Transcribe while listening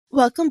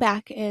Welcome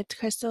back. It's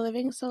Krista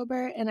Living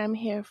Sober, and I'm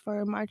here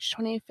for March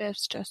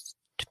 25th just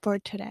for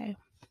today.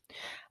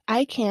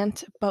 I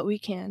can't, but we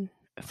can.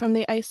 From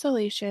the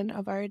isolation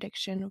of our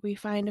addiction, we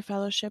find a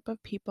fellowship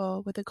of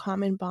people with a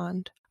common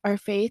bond. Our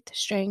faith,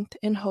 strength,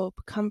 and hope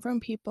come from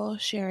people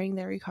sharing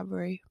their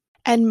recovery.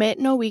 Admit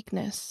no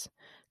weakness.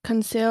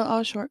 Conceal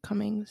all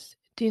shortcomings.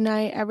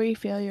 Deny every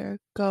failure.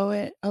 Go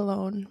it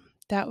alone.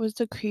 That was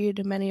the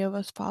creed many of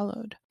us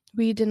followed.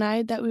 We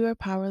denied that we were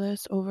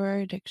powerless over our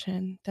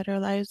addiction, that our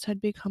lives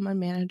had become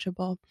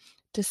unmanageable,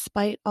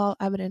 despite all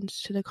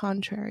evidence to the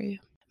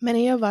contrary.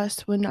 Many of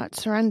us would not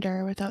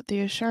surrender without the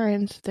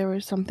assurance there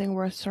was something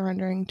worth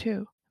surrendering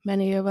to.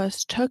 Many of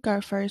us took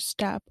our first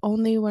step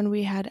only when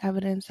we had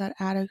evidence that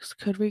addicts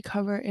could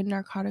recover in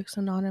Narcotics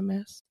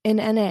Anonymous. In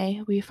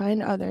NA, we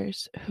find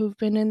others who've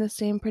been in the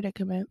same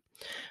predicament,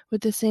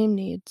 with the same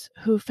needs,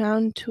 who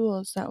found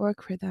tools that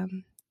work for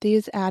them.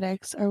 These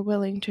addicts are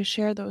willing to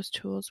share those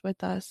tools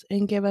with us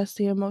and give us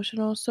the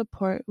emotional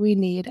support we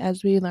need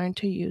as we learn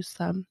to use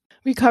them.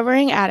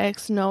 Recovering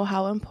addicts know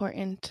how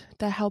important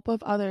the help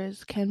of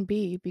others can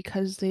be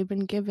because they've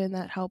been given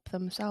that help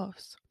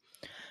themselves.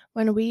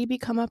 When we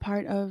become a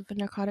part of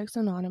Narcotics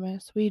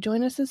Anonymous, we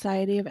join a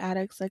society of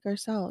addicts like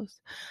ourselves,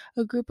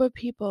 a group of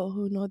people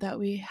who know that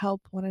we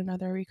help one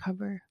another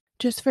recover.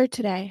 Just for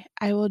today,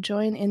 I will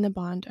join in the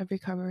bond of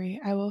recovery.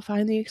 I will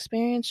find the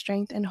experience,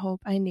 strength, and hope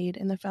I need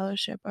in the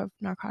fellowship of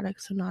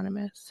Narcotics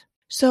Anonymous.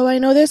 So I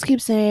know this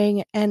keeps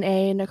saying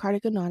NA,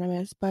 Narcotic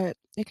Anonymous, but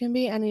it can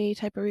be any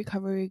type of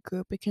recovery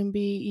group. It can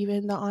be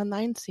even the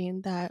online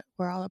scene that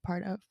we're all a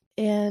part of.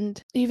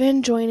 And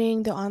even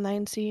joining the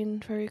online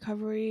scene for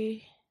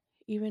recovery,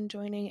 even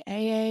joining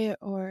AA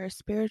or a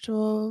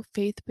spiritual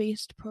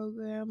faith-based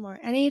program or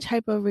any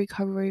type of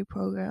recovery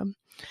program,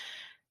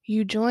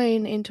 you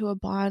join into a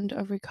bond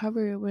of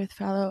recovery with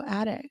fellow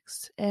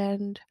addicts.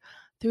 And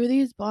through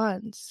these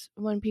bonds,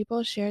 when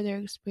people share their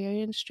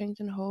experience, strength,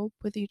 and hope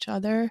with each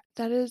other,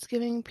 that is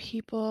giving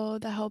people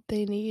the help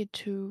they need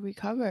to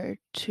recover,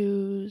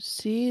 to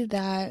see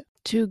that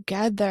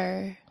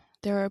together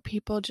there are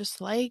people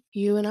just like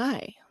you and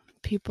I,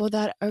 people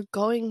that are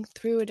going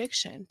through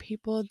addiction,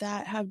 people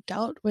that have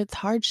dealt with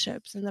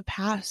hardships in the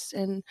past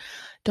and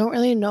don't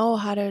really know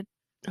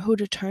who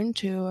to turn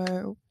to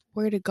or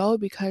where to go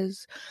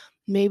because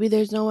maybe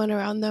there's no one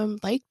around them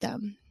like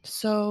them.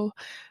 So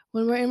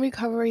when we're in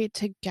recovery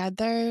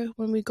together,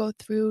 when we go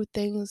through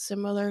things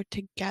similar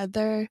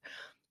together,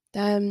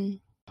 then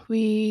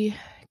we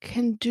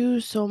can do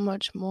so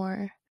much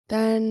more.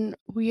 Then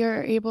we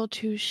are able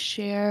to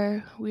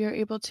share, we are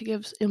able to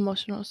give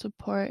emotional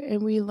support,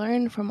 and we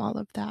learn from all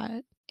of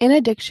that. In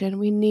addiction,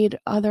 we need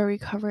other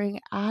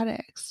recovering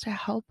addicts to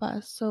help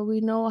us, so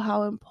we know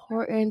how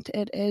important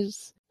it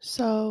is.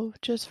 So,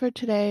 just for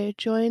today,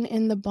 join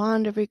in the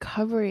bond of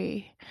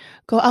recovery.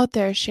 Go out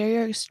there, share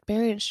your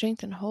experience,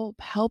 strength, and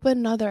hope. Help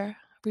another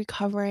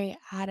recovering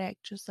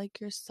addict just like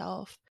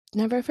yourself.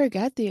 Never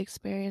forget the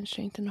experience,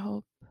 strength, and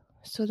hope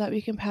so that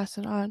we can pass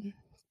it on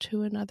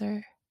to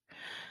another.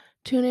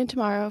 Tune in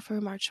tomorrow for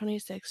March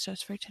 26th,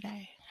 just for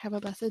today. Have a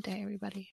blessed day, everybody.